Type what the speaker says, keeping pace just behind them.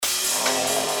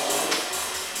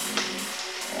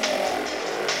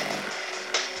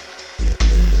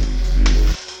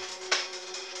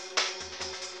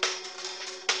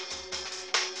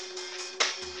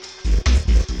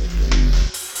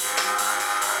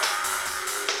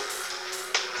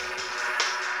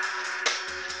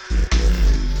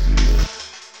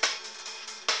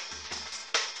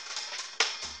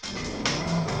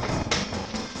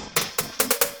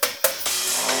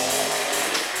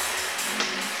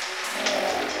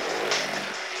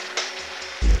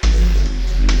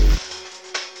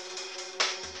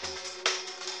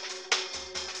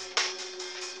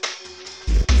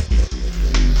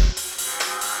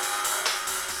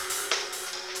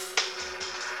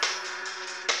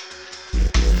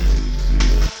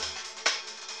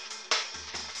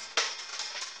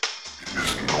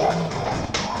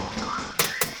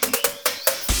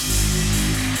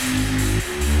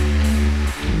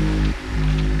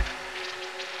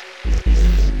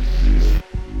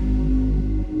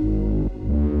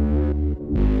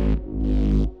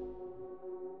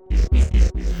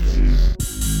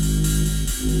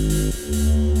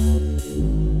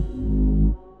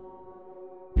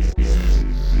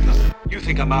You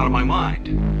think I'm out of my mind.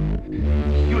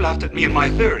 You laughed at me and my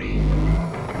theory.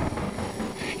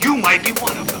 You might be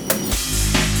one of them.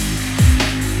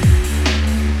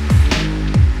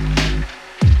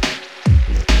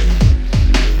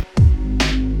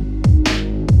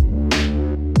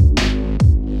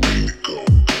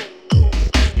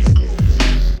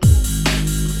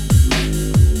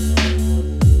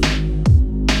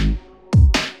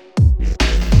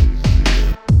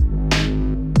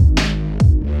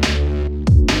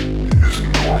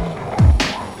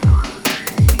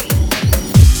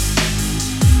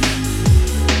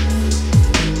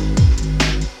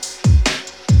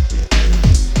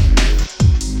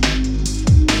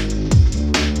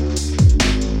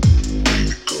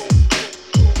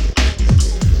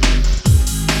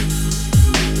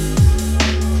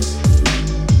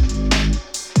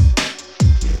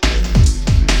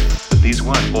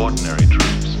 Ordinary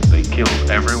troops. They killed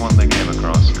everyone they came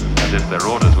across, as if their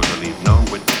orders were to leave no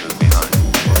witnesses behind.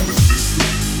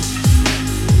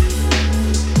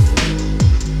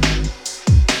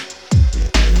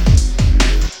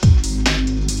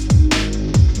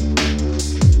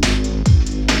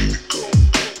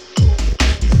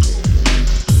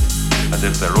 As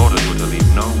if their orders were to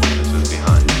leave no witnesses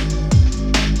behind.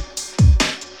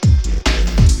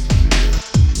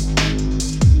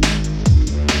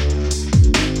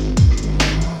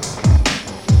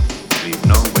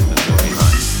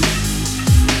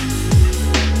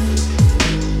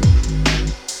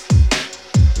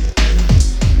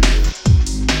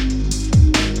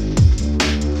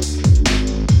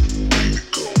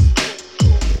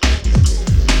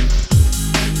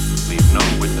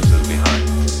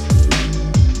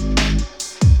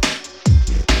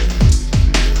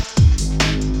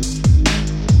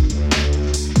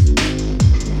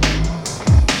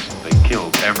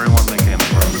 Everyone they came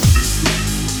across.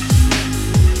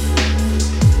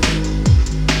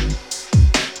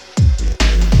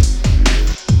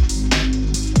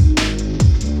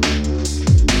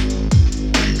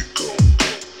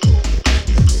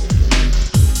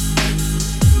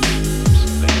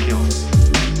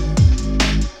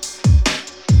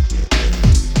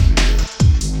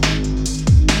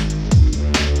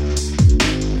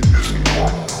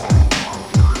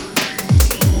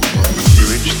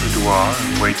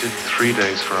 And waited 3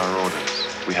 days for our orders.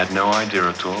 We had no idea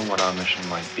at all what our mission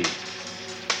might be.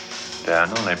 Then,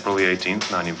 on April the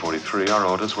 18th, 1943, our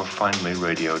orders were finally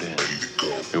radioed in.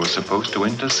 We were supposed to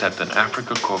intercept an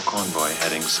Africa Corps convoy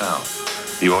heading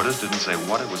south. The orders didn't say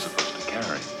what it was supposed to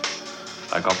carry.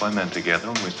 I got my men together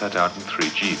and we set out in 3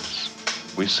 jeeps.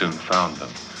 We soon found them.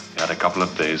 We had a couple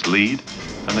of days' lead,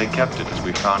 and they kept it as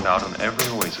we found out on every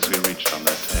oasis we reached on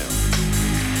their tail.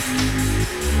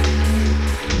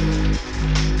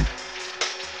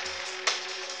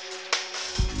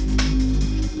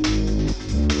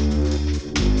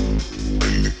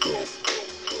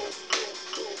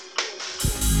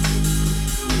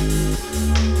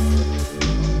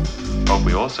 What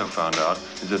we also found out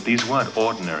is that these weren't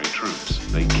ordinary troops.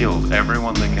 They killed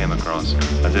everyone they came across,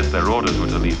 as if their orders were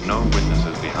to leave no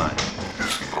witnesses behind.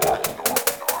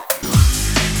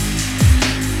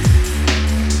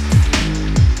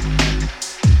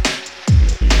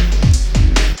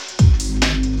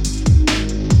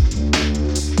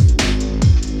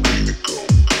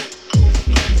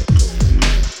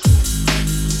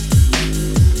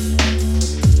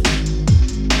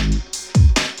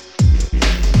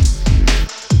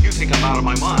 I'm out of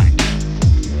my mind.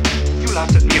 You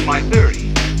laughed at me and my theory.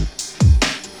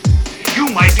 You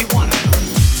might be one of them.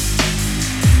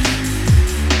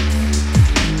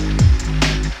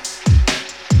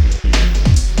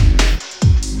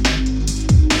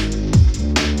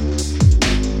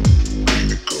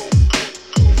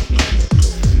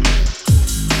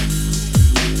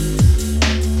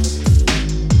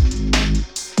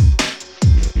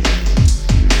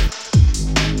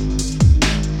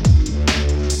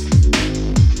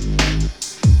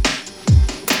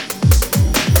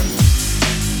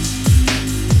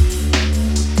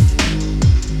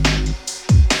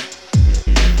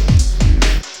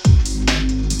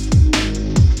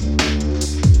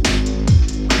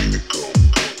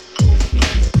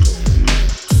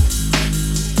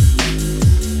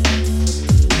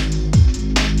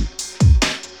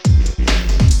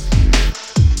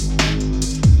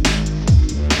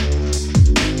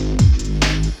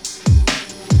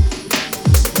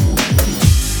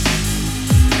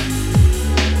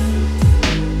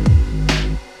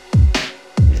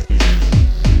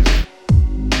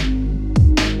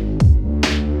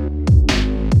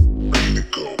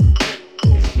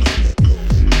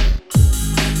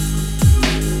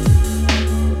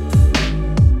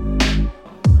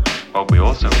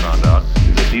 also found out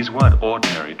is that these weren't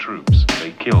ordinary troops.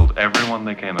 They killed everyone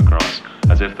they came across,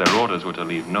 as if their orders were to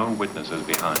leave no witnesses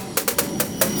behind.